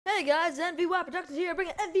Hey guys, NVYcraft here,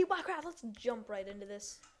 bringing NVYcraft. Let's jump right into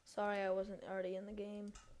this. Sorry I wasn't already in the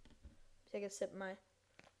game. Take a sip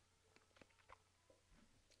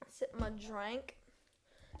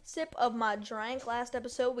of my drink. Last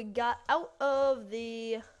episode we got out of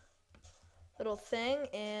the little thing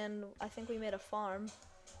and I think we made a farm.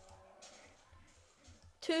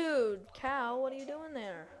 Dude, cow, what are you doing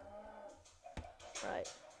there? Right.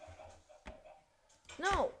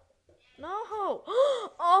 No. No.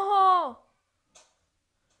 Oh.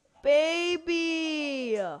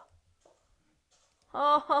 Baby.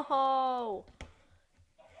 Oh.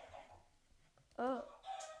 Oh.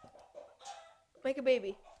 Make a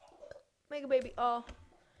baby. Make a baby. Oh.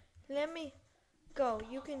 Let me go.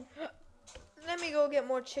 You can. Let me go get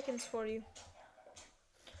more chickens for you.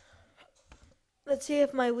 Let's see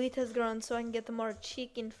if my wheat has grown so I can get the more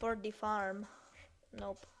chicken for the farm.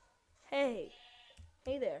 Nope. Hey.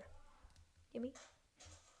 Hey there. Gimme.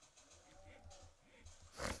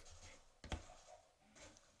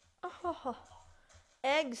 Oh.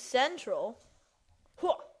 Egg Central.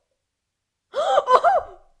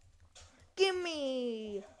 Oh!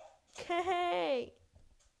 Gimme. Hey.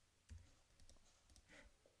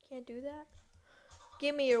 Can't do that.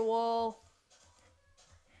 Give me your wool.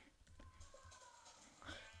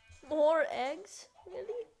 More eggs?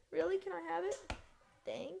 Really? Really? Can I have it?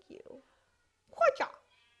 Thank you. Whatcha?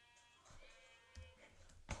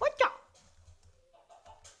 Whatcha?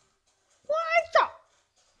 Whatcha?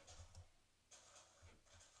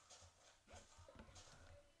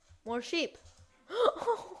 More sheep.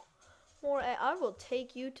 More eggs. I will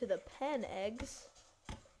take you to the pen, eggs.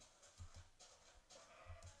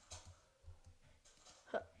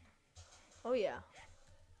 Huh. Oh yeah.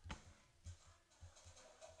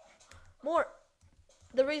 More.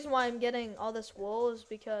 The reason why I'm getting all this wool is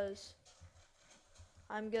because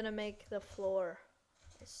I'm gonna make the floor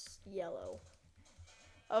yellow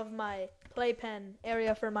of my playpen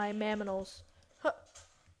area for my mammals. Huh.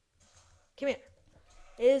 Come here.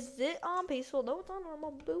 Is it on peaceful? No, it's on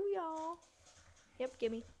normal. Booyah. Yep,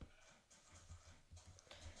 gimme.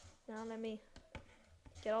 Now let me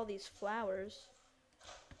get all these flowers.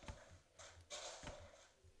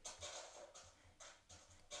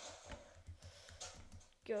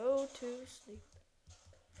 Go to sleep.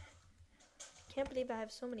 Can't believe I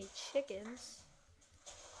have so many chickens.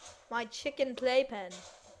 My chicken playpen.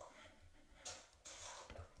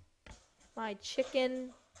 My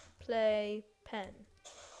chicken playpen.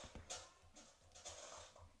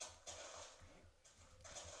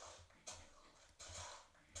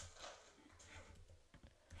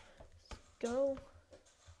 Go.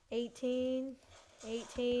 18,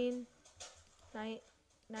 19,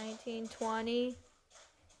 20,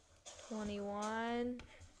 21.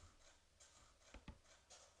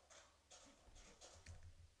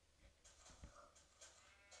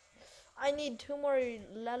 I need 2 more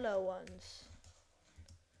yellow ones.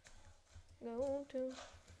 Go to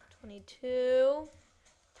 22,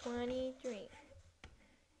 23.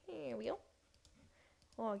 Here we go.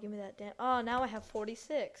 Oh, give me that damn. Oh, now I have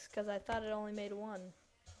 46 because I thought it only made 1.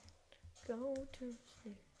 Go to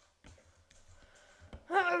sleep.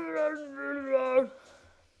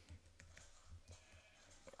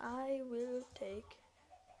 I will take.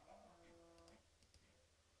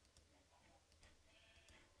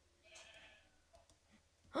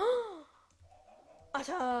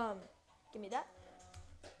 Awesome. Give me that.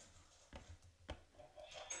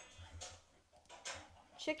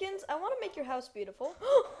 Chickens, I want to make your house beautiful.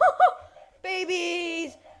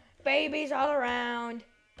 Babies! Babies all around.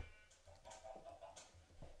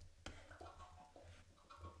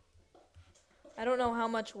 I don't know how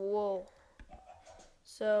much wool.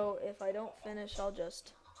 So if I don't finish, I'll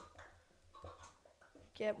just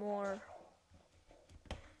get more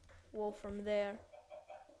wool from there.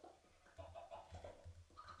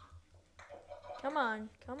 Come on,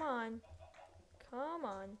 come on, come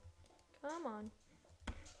on, come on.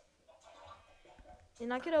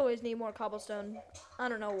 And I could always need more cobblestone. I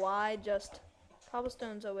don't know why, just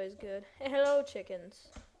cobblestone's always good. Hello, chickens.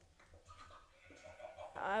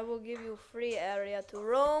 I will give you free area to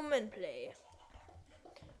roam and play.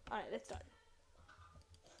 Alright, let's start.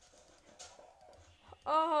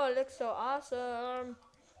 Oh, it looks so awesome.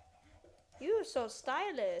 You are so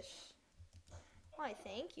stylish. Why,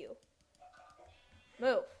 thank you.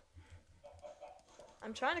 Move.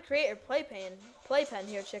 I'm trying to create your playpen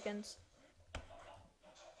here, chickens.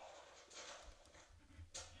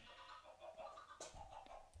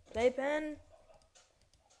 Playpen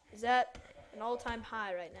is at an all-time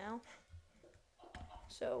high right now.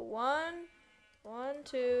 So 1,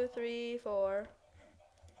 2, 3, 4,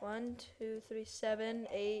 1, 2, 3, 7,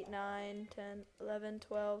 8, 9, 10, 11,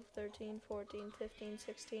 12, 13, 14, 15,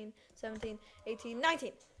 16, 17, 18,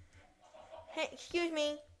 19. Hey, excuse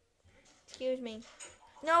me. Excuse me.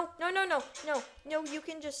 No, no, no, no, no, no, you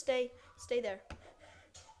can just stay there.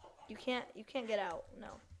 You can't get out. No.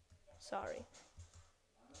 Sorry.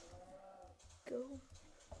 Go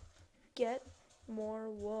get more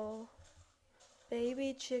wool.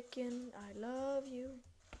 Baby chicken, I love you.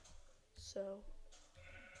 So.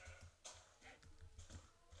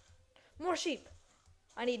 More sheep.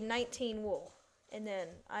 I need 19 wool. And then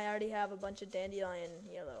I already have a bunch of dandelion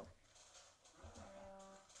yellow.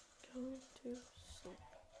 Go to sleep.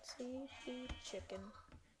 Sleepy chicken.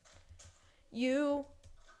 You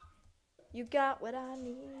got what I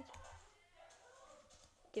need.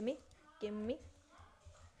 Gimme. Gimme.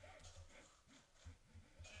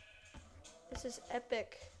 This is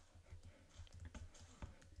epic.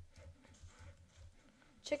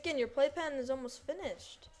 Chicken, your playpen is almost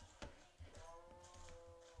finished.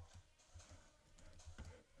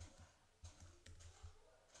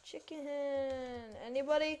 Chicken.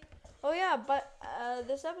 Anybody? Oh yeah, but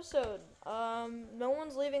this episode, no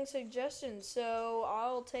one's leaving suggestions, so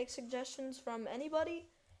I'll take suggestions from anybody,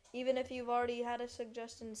 even if you've already had a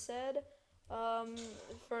suggestion said,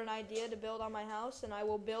 for an idea to build on my house, and I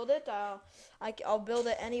will build it. I'll build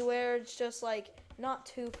it anywhere. It's just like not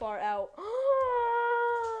too far out.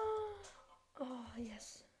 Oh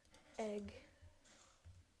yes, egg.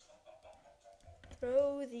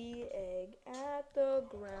 Throw the egg at the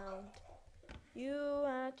ground. You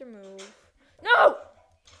have to move. No!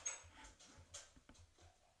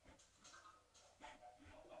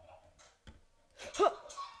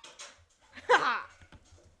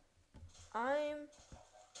 I'm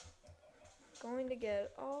going to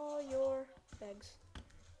get all your eggs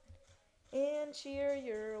and shear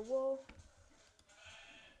your wool.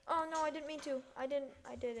 Oh no, I didn't mean to. I didn't.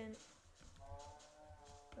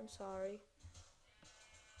 I'm sorry.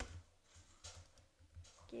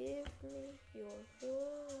 Give me your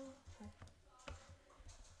wool.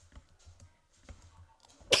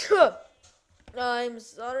 I'm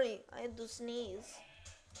sorry. I had to sneeze.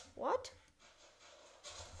 What?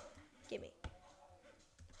 Gimme.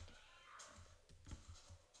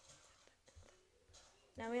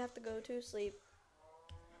 Now we have to go to sleep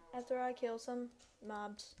after I kill some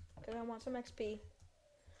mobs because I want some XP.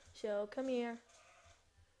 So come here.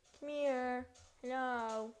 Come here.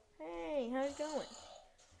 Hello. Hey, how's it going?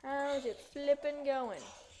 How's it flippin' going?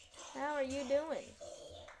 How are you doing?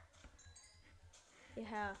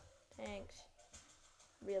 Yeah, thanks.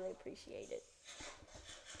 Really appreciate it.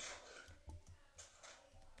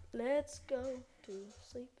 Let's go to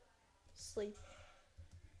sleep. Sleep.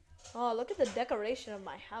 Oh, look at the decoration of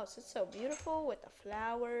my house. It's so beautiful with the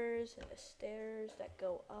flowers and the stairs that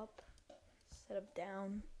go up instead of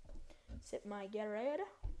down. Sip my Gatorade.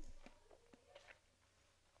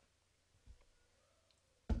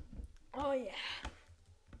 Oh, yeah.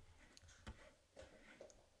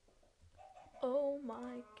 Oh,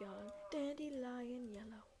 my God. Dandelion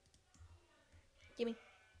yellow. Gimme.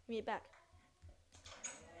 Gimme it back.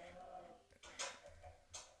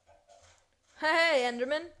 Hey,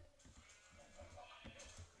 Enderman.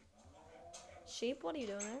 Sheep, what are you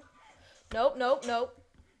doing there? Nope, nope, nope.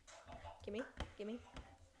 Gimme, gimme.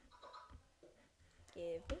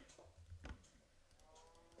 Give me.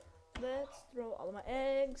 Let's throw all of my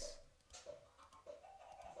eggs.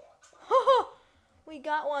 We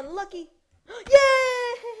got one. Lucky. Yay!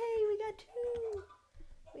 We got two.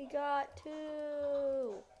 We got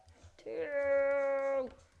two. Two.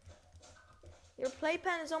 Your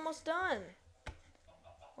playpen is almost done.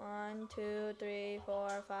 1, 2, 3,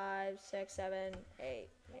 4, 5, 6, 7, 8.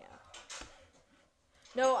 Yeah.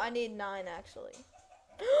 No, I need 9 actually.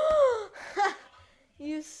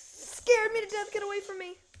 You scared me to death. Get away from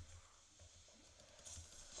me.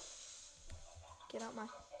 Get out my...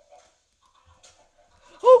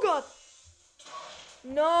 Oh, God.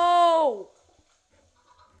 No.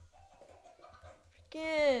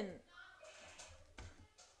 Freaking.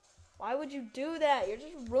 Why would you do that? You're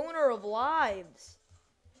just a ruiner of lives.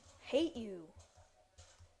 Hate you.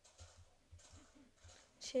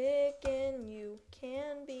 Chicken, you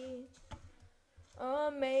can be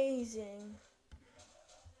amazing.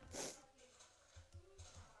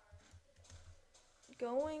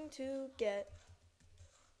 Going to get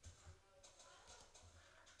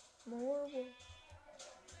more wool.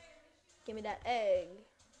 Give me that egg.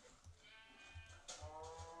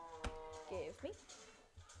 Give me.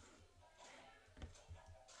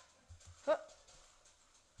 Huh.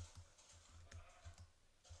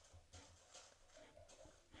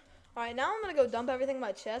 Alright, Alright, now I'm gonna go dump everything in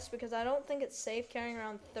my chest because I don't think it's safe carrying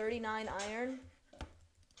around 39 iron.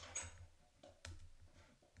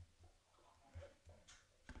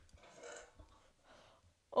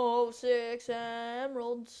 Oh, 6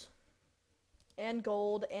 emeralds. And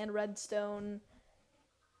gold and redstone.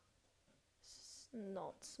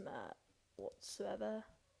 Not smart whatsoever.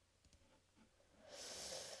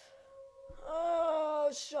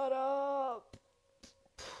 Oh, shut up.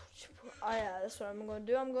 Oh yeah, that's what I'm gonna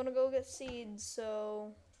do. I'm gonna go get seeds,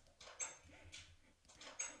 so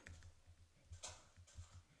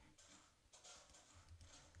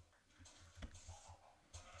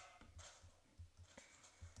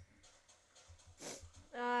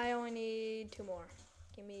I only need 2 more.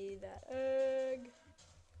 Give me that egg.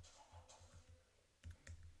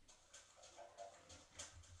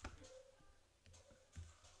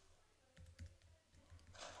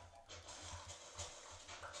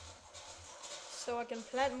 So I can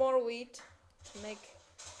plant more wheat to make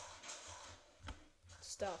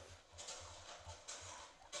stuff.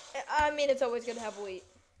 I mean, it's always good to have wheat.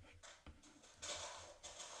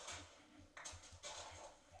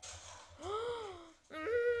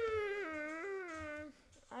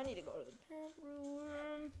 I need to go to the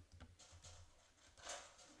bathroom.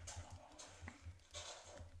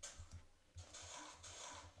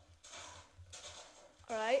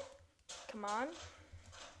 Alright, come on.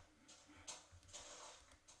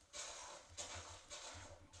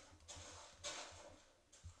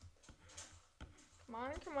 Come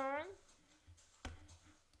on, come on.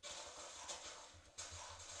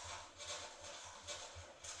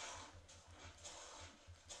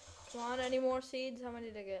 Come on, any more seeds? How many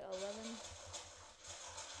did I get? 11?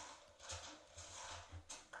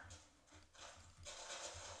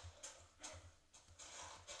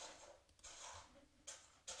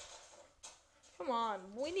 Come on,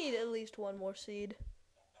 we need at least 1 more seed.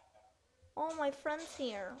 Oh, my friend's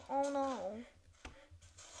here. Oh no.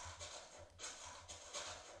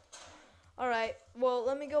 Alright, well,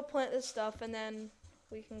 let me go plant this stuff and then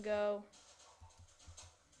we can go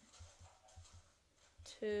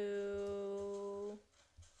to,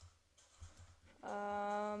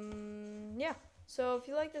 yeah. So if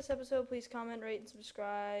you like this episode, please comment, rate, and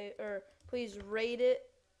subscribe, or please rate it.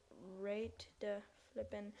 Rate the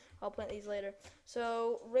flippin'. I'll plant these later.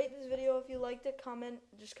 So rate this video if you liked it.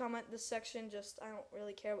 Just comment this section. I don't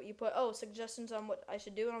really care what you put. Oh, suggestions on what I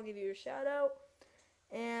should do, and I'll give you a shout out.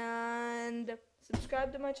 And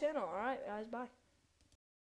subscribe to my channel. Alright, guys, bye.